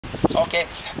Okay,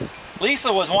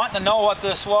 Lisa was wanting to know what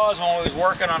this was when we was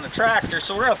working on the tractor,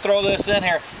 so we're going to throw this in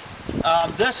here.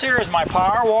 This here is my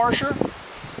power washer,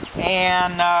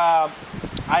 and I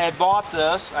had bought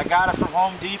this. I got it from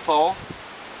Home Depot,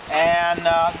 and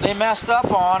they messed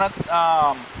up on it.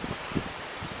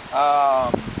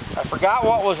 I forgot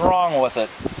what was wrong with it.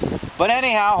 But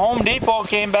anyhow, Home Depot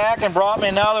came back and brought me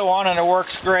another one, and it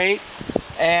works great.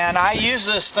 And I use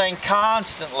this thing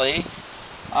constantly.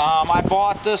 I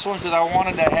bought this one because I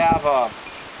wanted to have a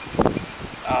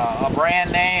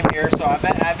brand name here. So I've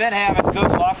been having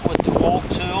good luck with DeWalt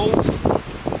tools,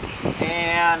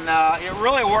 and it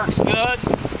really works good.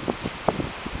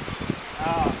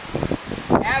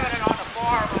 Having it on the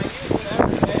farm, I use it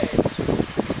every day.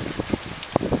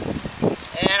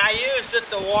 And I used it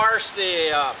to wash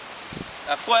the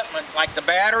equipment, like the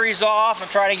batteries off,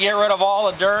 and try to get rid of all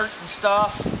the dirt and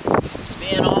stuff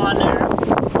being on there.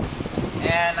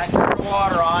 And I turn the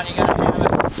water on. You gotta have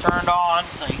it turned on,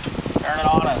 so you can turn it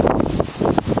on and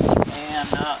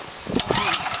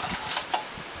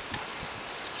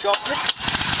choke it.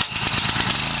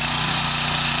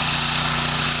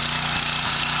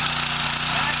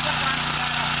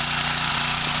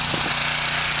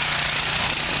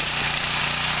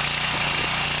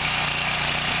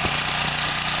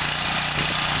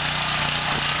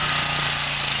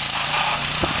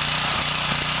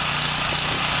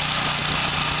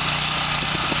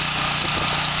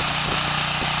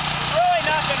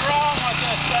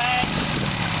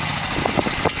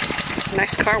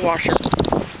 Nice car washer.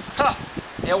 Huh,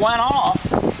 it went off.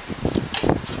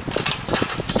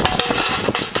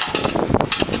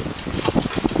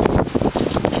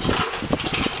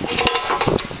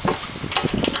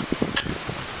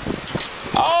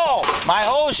 Oh, my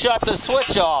hose shut the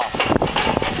switch off.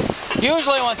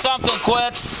 Usually when something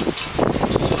quits,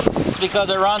 it's because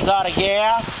it runs out of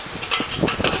gas.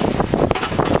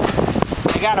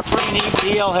 They got a pretty neat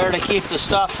deal here to keep the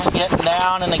stuff from getting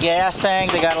down in the gas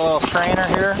tank. They got a little strainer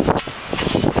here. It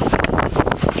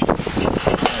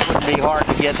wouldn't be hard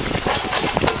to get.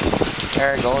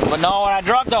 There it goes. But no, when I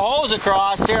drug the hose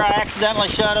across here, I accidentally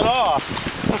shut it off.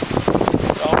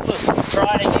 So let's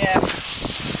try it again.